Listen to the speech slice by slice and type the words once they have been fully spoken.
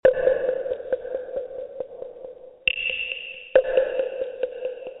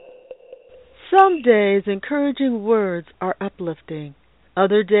Some days encouraging words are uplifting.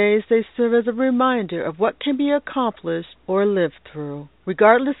 Other days they serve as a reminder of what can be accomplished or lived through.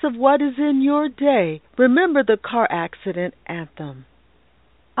 Regardless of what is in your day, remember the car accident anthem.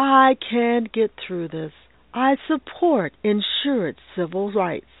 I can get through this. I support insured civil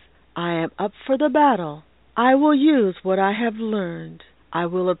rights. I am up for the battle. I will use what I have learned. I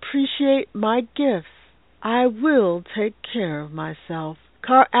will appreciate my gifts. I will take care of myself.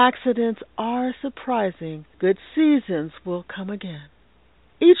 Car accidents are surprising. Good seasons will come again.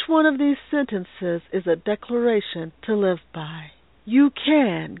 Each one of these sentences is a declaration to live by. You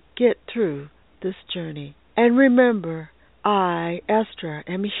can get through this journey. And remember, I, Esther,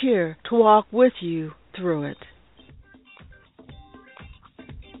 am here to walk with you through it.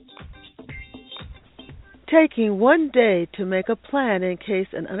 Taking one day to make a plan in case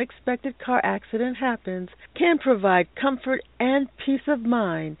an unexpected car accident happens can provide comfort and peace of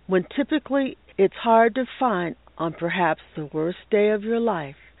mind when typically it's hard to find on perhaps the worst day of your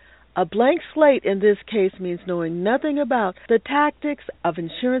life. A blank slate in this case means knowing nothing about the tactics of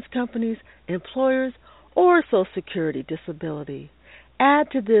insurance companies, employers, or Social Security disability. Add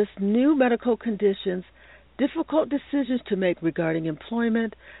to this new medical conditions, difficult decisions to make regarding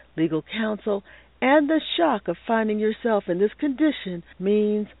employment, legal counsel, and the shock of finding yourself in this condition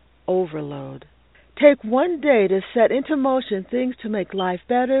means overload. Take one day to set into motion things to make life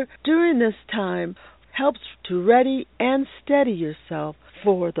better during this time helps to ready and steady yourself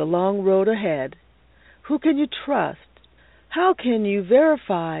for the long road ahead. Who can you trust? How can you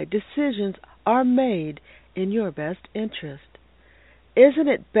verify decisions are made in your best interest? Isn't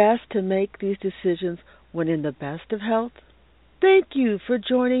it best to make these decisions when in the best of health? Thank you for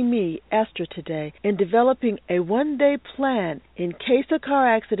joining me, Esther, today in developing a one-day plan in case a car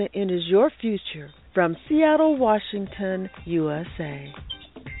accident enters your future from Seattle, Washington, USA.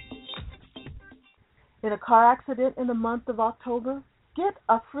 In a car accident in the month of October? Get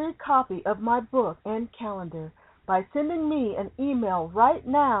a free copy of my book and calendar by sending me an email right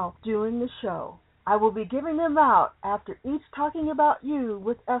now during the show. I will be giving them out after each Talking About You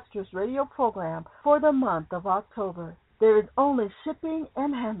with Esther's radio program for the month of October. There is only shipping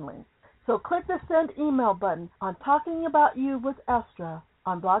and handling. So click the send email button on Talking About You with Esther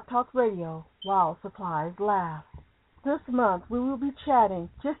on Blog Talk Radio while supplies last. This month we will be chatting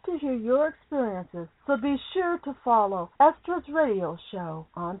just to hear your experiences, so be sure to follow Esther's radio show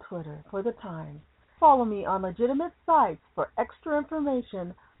on Twitter for the time. Follow me on legitimate sites for extra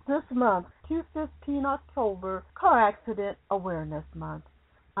information this month, 2/15 October, Car Accident Awareness Month,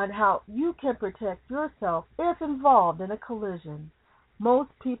 on how you can protect yourself if involved in a collision. Most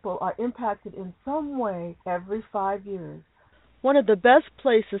people are impacted in some way every 5 years. One of the best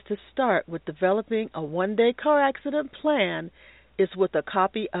places to start with developing a one-day car accident plan is with a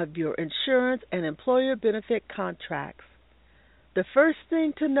copy of your insurance and employer benefit contracts. The first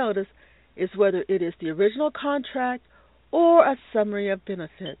thing to notice is whether it is the original contract or a summary of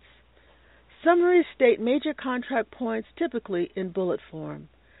benefits. Summaries state major contract points typically in bullet form.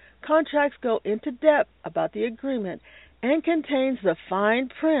 Contracts go into depth about the agreement and contains the fine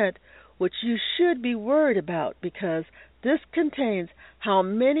print, which you should be worried about because this contains how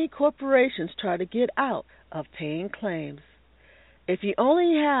many corporations try to get out of paying claims. If you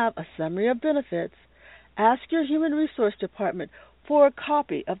only have a summary of benefits, ask your Human Resource Department for a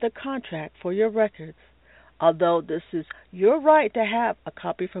copy of the contract for your records. Although this is your right to have a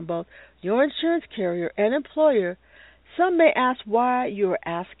copy from both your insurance carrier and employer, some may ask why you are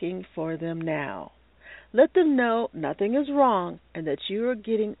asking for them now. Let them know nothing is wrong and that you are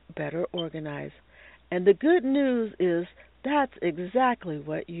getting better organized. And the good news is that's exactly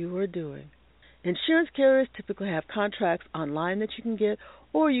what you are doing. Insurance carriers typically have contracts online that you can get,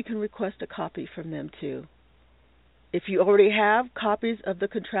 or you can request a copy from them too. If you already have copies of the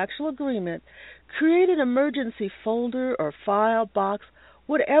contractual agreement, create an emergency folder or file box,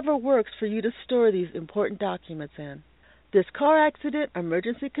 whatever works for you to store these important documents in. This car accident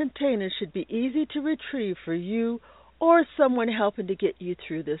emergency container should be easy to retrieve for you or someone helping to get you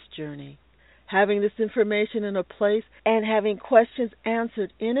through this journey. Having this information in a place and having questions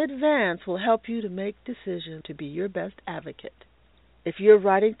answered in advance will help you to make decisions to be your best advocate. If you're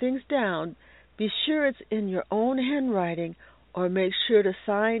writing things down, be sure it's in your own handwriting or make sure to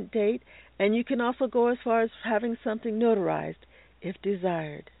sign, date, and you can also go as far as having something notarized if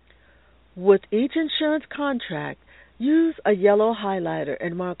desired. With each insurance contract, use a yellow highlighter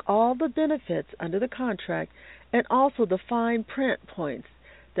and mark all the benefits under the contract and also the fine print points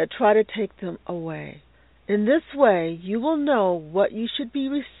that try to take them away. In this way, you will know what you should be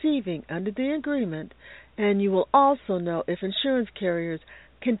receiving under the agreement, and you will also know if insurance carriers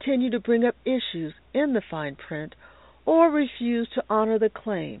continue to bring up issues in the fine print, or refuse to honor the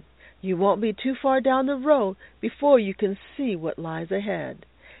claim. You won't be too far down the road before you can see what lies ahead.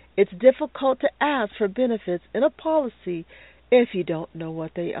 It's difficult to ask for benefits in a policy if you don't know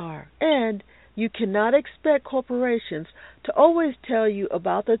what they are, and you cannot expect corporations to always tell you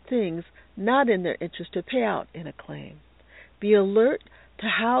about the things not in their interest to pay out in a claim. Be alert to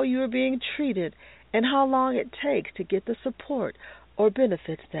how you are being treated and how long it takes to get the support or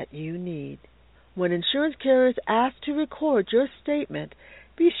benefits that you need. When insurance carriers ask to record your statement,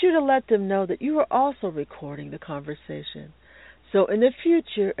 be sure to let them know that you are also recording the conversation. So in the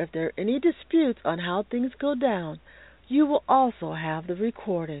future, if there are any disputes on how things go down, you will also have the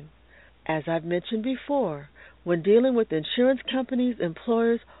recording. As I've mentioned before, when dealing with insurance companies,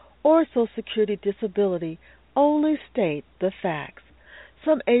 employers, or Social Security disability, only state the facts.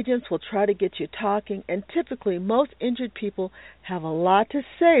 Some agents will try to get you talking, and typically most injured people have a lot to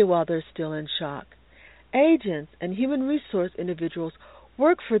say while they're still in shock. Agents and human resource individuals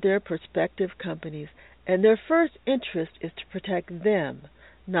work for their prospective companies, and their first interest is to protect them,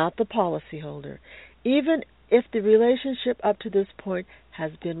 not the policyholder, even if the relationship up to this point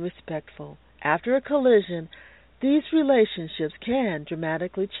has been respectful. After a collision, these relationships can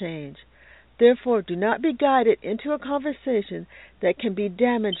dramatically change. Therefore, do not be guided into a conversation that can be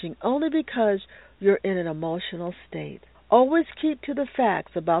damaging only because you're in an emotional state. Always keep to the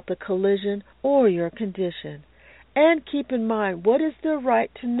facts about the collision or your condition, and keep in mind what is their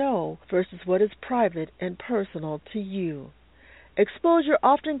right to know versus what is private and personal to you. Exposure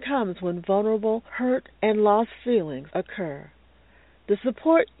often comes when vulnerable, hurt, and lost feelings occur. The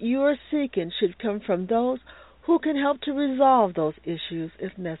support you are seeking should come from those who can help to resolve those issues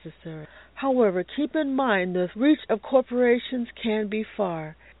if necessary. However, keep in mind the reach of corporations can be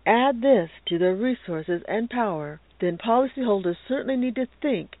far. Add this to their resources and power, then policyholders certainly need to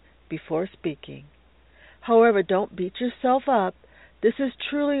think before speaking. However, don't beat yourself up. This is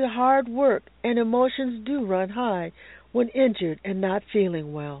truly hard work, and emotions do run high when injured and not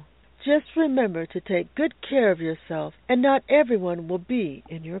feeling well. Just remember to take good care of yourself, and not everyone will be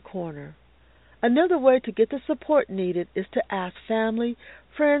in your corner. Another way to get the support needed is to ask family,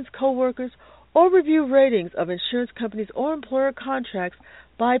 friends, coworkers, or review ratings of insurance companies or employer contracts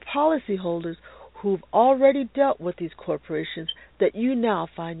by policyholders who've already dealt with these corporations that you now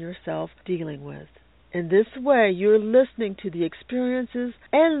find yourself dealing with. In this way, you're listening to the experiences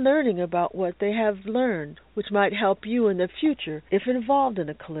and learning about what they have learned, which might help you in the future if involved in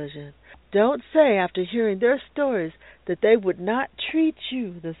a collision. Don't say after hearing their stories that they would not treat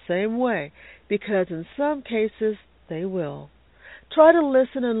you the same way, because in some cases they will. Try to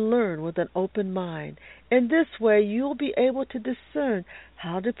listen and learn with an open mind. In this way, you'll be able to discern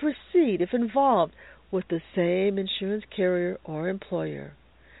how to proceed if involved with the same insurance carrier or employer.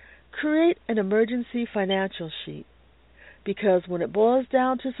 Create an emergency financial sheet, because when it boils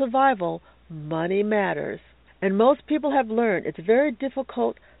down to survival, money matters. And most people have learned it's very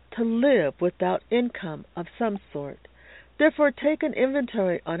difficult to live without income of some sort. Therefore, take an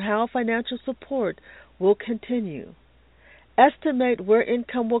inventory on how financial support will continue. Estimate where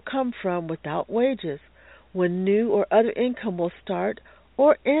income will come from without wages, when new or other income will start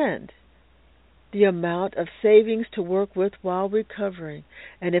or end, the amount of savings to work with while recovering,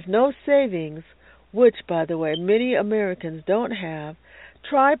 and if no savings, which, by the way, many Americans don't have,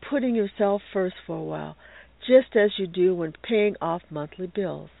 try putting yourself first for a while, just as you do when paying off monthly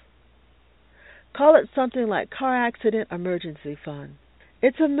bills. Call it something like Car Accident Emergency Fund.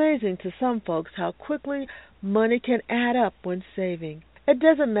 It's amazing to some folks how quickly money can add up when saving. It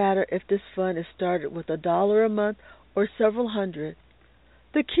doesn't matter if this fund is started with $1 a month or several hundred.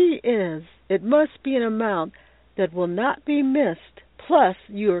 The key is it must be an amount that will not be missed, plus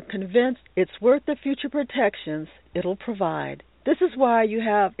you are convinced it's worth the future protections it'll provide. This is why you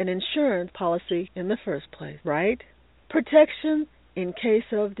have an insurance policy in the first place, right? Protection in case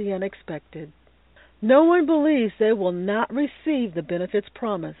of the unexpected. No one believes they will not receive the benefits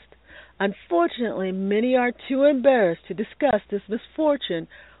promised. Unfortunately, many are too embarrassed to discuss this misfortune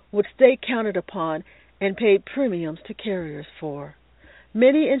which they counted upon and paid premiums to carriers for.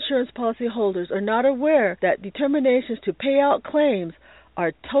 Many insurance policyholders are not aware that determinations to pay out claims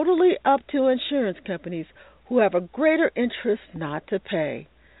are totally up to insurance companies who have a greater interest not to pay.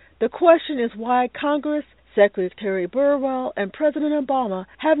 The question is why Congress, Secretary Burwell, and President Obama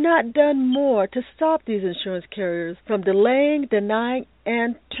have not done more to stop these insurance carriers from delaying, denying,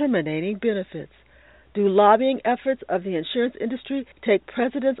 and terminating benefits. Do lobbying efforts of the insurance industry take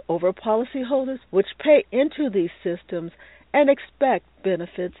precedence over policyholders which pay into these systems and expect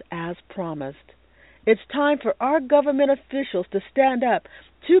benefits as promised? It's time for our government officials to stand up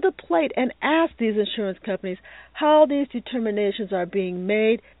to the plate and ask these insurance companies how these determinations are being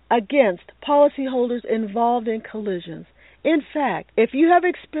made against policyholders involved in collisions. In fact, if you have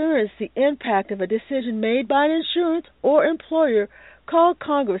experienced the impact of a decision made by an insurance or employer, call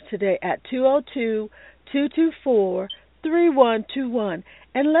Congress today at 202-224-3121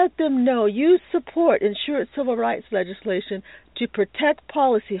 and let them know you support insurance civil rights legislation to protect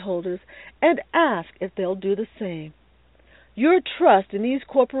policyholders and ask if they'll do the same. Your trust in these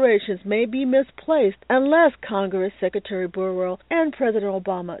corporations may be misplaced unless Congress, Secretary Burwell, and President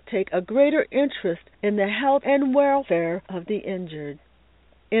Obama take a greater interest in the health and welfare of the injured.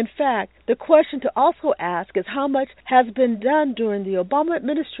 In fact, the question to also ask is how much has been done during the Obama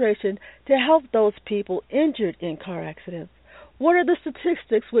administration to help those people injured in car accidents. What are the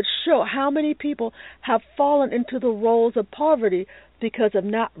statistics which show how many people have fallen into the roles of poverty because of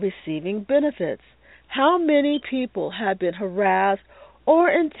not receiving benefits? How many people have been harassed or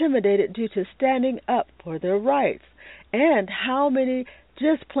intimidated due to standing up for their rights? And how many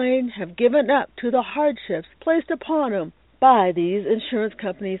just plain have given up to the hardships placed upon them by these insurance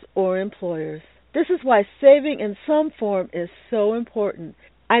companies or employers? This is why saving in some form is so important.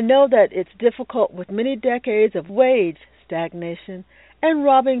 I know that it's difficult with many decades of wage stagnation and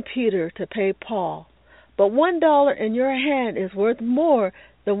robbing Peter to pay Paul. But $1 in your hand is worth more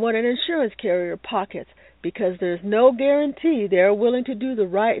than what an insurance carrier pockets, because there's no guarantee they're willing to do the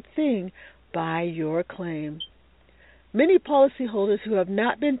right thing by your claim. Many policyholders who have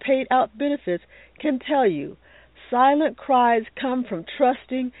not been paid out benefits can tell you silent cries come from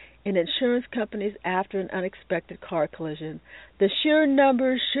trusting in insurance companies after an unexpected car collision. The sheer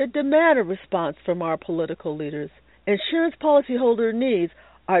numbers should demand a response from our political leaders. Insurance policyholder needs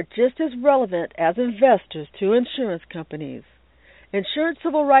are just as relevant as investors to insurance companies. Insurance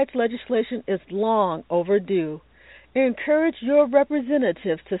civil rights legislation is long overdue. Encourage your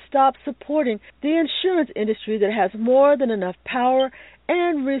representatives to stop supporting the insurance industry that has more than enough power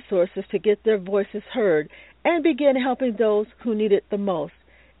and resources to get their voices heard and begin helping those who need it the most,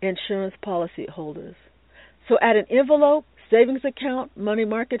 insurance policyholders. So add an envelope, savings account, money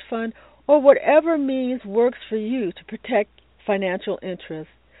market fund, or whatever means works for you to protect financial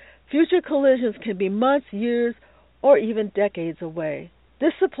interests. Future collisions can be months, years, or even decades away.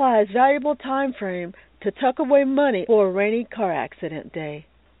 This supplies valuable time frame to tuck away money for a rainy car accident day.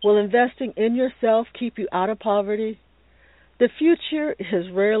 Will investing in yourself keep you out of poverty? The future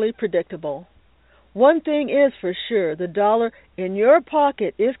is rarely predictable. One thing is for sure, the dollar in your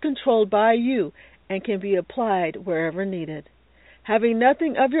pocket is controlled by you and can be applied wherever needed. Having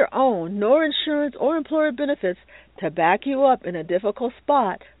nothing of your own, nor insurance or employer benefits to back you up in a difficult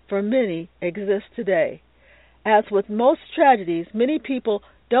spot for many exists today. As with most tragedies, many people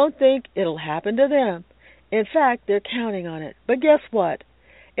don't think it'll happen to them. In fact, they're counting on it. But guess what?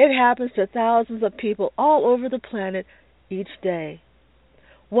 It happens to thousands of people all over the planet each day.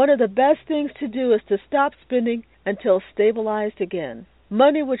 One of the best things to do is to stop spending until stabilized again.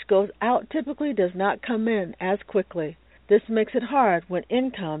 Money which goes out typically does not come in as quickly. This makes it hard when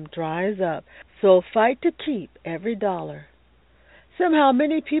income dries up. So fight to keep every dollar. Somehow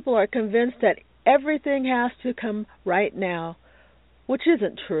many people are convinced that everything has to come right now, which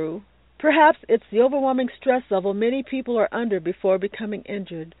isn't true. Perhaps it's the overwhelming stress level many people are under before becoming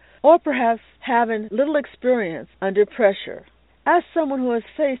injured, or perhaps having little experience under pressure. As someone who has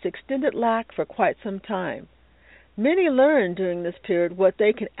faced extended lack for quite some time, many learn during this period what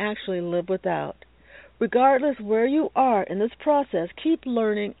they can actually live without. Regardless where you are in this process, keep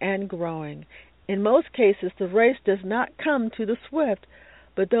learning and growing. In most cases, the race does not come to the swift,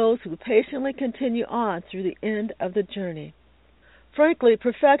 but those who patiently continue on through the end of the journey. Frankly,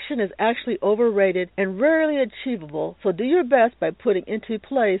 perfection is actually overrated and rarely achievable, so do your best by putting into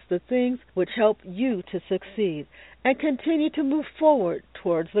place the things which help you to succeed and continue to move forward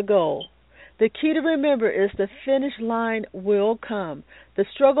towards the goal. The key to remember is the finish line will come. The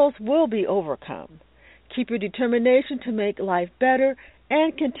struggles will be overcome. Keep your determination to make life better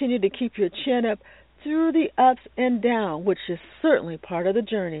and continue to keep your chin up through the ups and downs, which is certainly part of the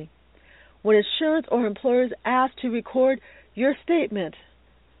journey. When insurance or employers ask to record your statement,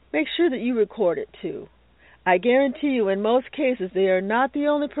 make sure that you record it too. I guarantee you, in most cases, they are not the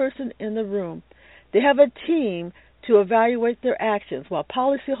only person in the room. They have a team to evaluate their actions, while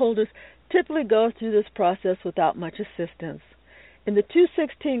policyholders typically go through this process without much assistance. In the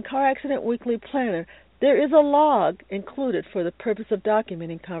 216 Car Accident Weekly Planner, there is a log included for the purpose of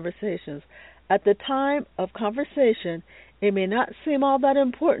documenting conversations. At the time of conversation, it may not seem all that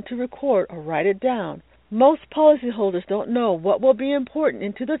important to record or write it down. Most policyholders don't know what will be important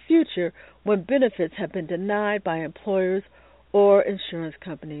into the future when benefits have been denied by employers or insurance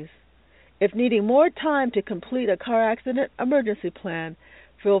companies. If needing more time to complete a car accident emergency plan,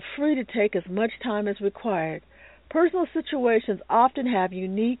 feel free to take as much time as required. Personal situations often have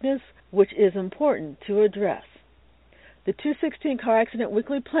uniqueness which is important to address. The 216 Car Accident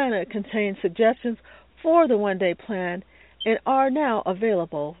Weekly Planner contains suggestions for the one-day plan and are now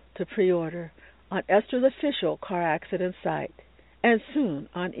available to pre-order on Estra's official car accident site and soon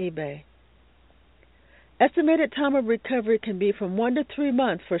on eBay. Estimated time of recovery can be from 1 to 3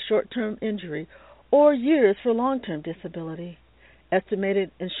 months for short-term injury or years for long-term disability.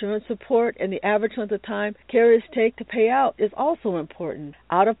 Estimated insurance support and the average length of time carriers take to pay out is also important.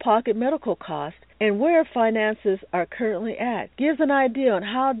 Out-of-pocket medical costs and where finances are currently at gives an idea on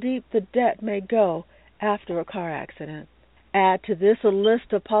how deep the debt may go after a car accident. Add to this a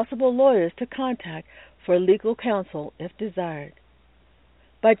list of possible lawyers to contact for legal counsel if desired.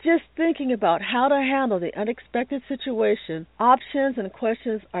 By just thinking about how to handle the unexpected situation, options and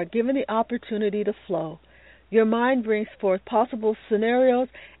questions are given the opportunity to flow. Your mind brings forth possible scenarios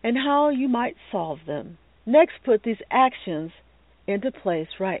and how you might solve them. Next, put these actions into place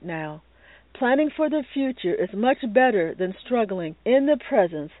right now. Planning for the future is much better than struggling in the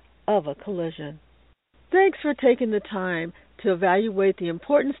presence of a collision. Thanks for taking the time to evaluate the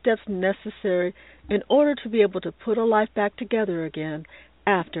important steps necessary in order to be able to put a life back together again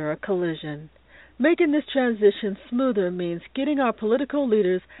after a collision. Making this transition smoother means getting our political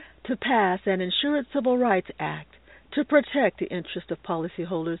leaders to pass an Insurance Civil Rights Act to protect the interest of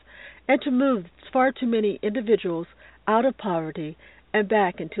policyholders and to move far too many individuals out of poverty and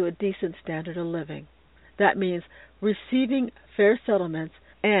back into a decent standard of living. That means receiving fair settlements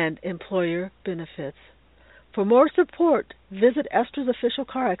and employer benefits. For more support, visit Estra's official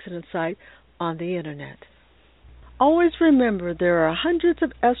car accident site on the Internet. Always remember there are hundreds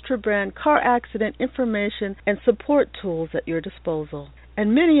of Estra brand car accident information and support tools at your disposal,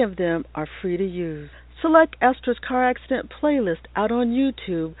 and many of them are free to use. Select Estra's car accident playlist out on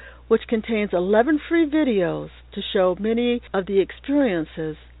YouTube, which contains 11 free videos to show many of the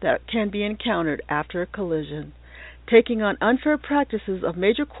experiences that can be encountered after a collision. Taking on unfair practices of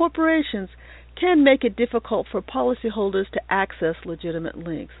major corporations can make it difficult for policyholders to access legitimate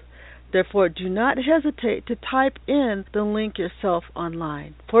links. Therefore, do not hesitate to type in the link yourself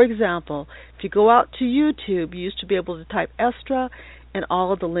online. For example, if you go out to YouTube, you used to be able to type Estra and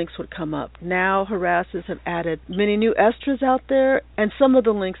all of the links would come up. Now, harassers have added many new Estras out there, and some of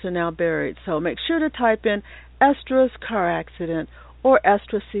the links are now buried. So make sure to type in Estra's car accident or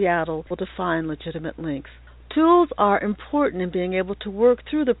Estra Seattle to find legitimate links. Tools are important in being able to work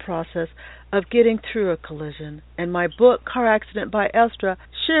through the process of getting through a collision, and my book, Car Accident by Estra,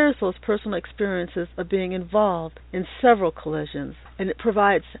 shares those personal experiences of being involved in several collisions, and it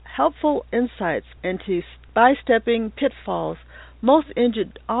provides helpful insights into sidestepping pitfalls most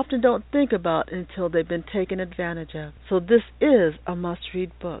injured often don't think about until they've been taken advantage of. So this is a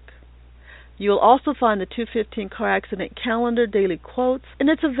must-read book. You'll also find the 215 Car Accident Calendar daily quotes, and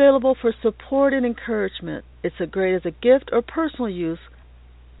it's available for support and encouragement. It's as great as a gift or personal use.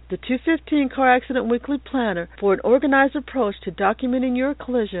 The 215 Car Accident Weekly Planner for an organized approach to documenting your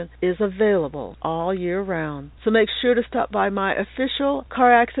collision is available all year round. So make sure to stop by my official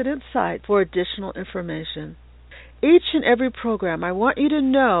car accident site for additional information. Each and every program, I want you to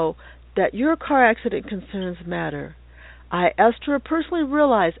know that your car accident concerns matter. I, Estra, personally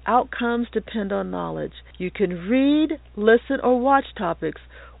realize outcomes depend on knowledge. You can read, listen, or watch topics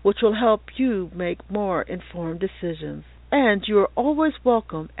which will help you make more informed decisions. And you are always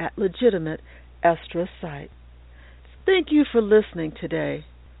welcome at legitimate Estra site. Thank you for listening today,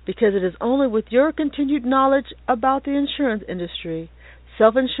 because it is only with your continued knowledge about the insurance industry,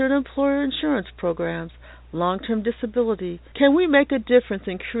 self-insured employer insurance programs, long-term disability, can we make a difference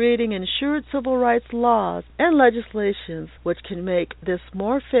in creating insured civil rights laws and legislations which can make this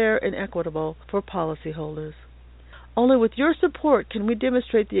more fair and equitable for policyholders. Only with your support can we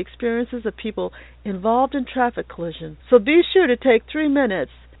demonstrate the experiences of people involved in traffic collisions. So be sure to take 3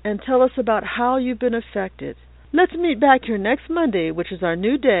 minutes and tell us about how you've been affected. Let's meet back here next Monday, which is our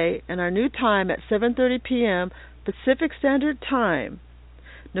new day and our new time at 7:30 p.m. Pacific Standard Time.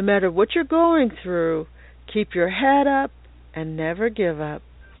 No matter what you're going through, keep your head up and never give up.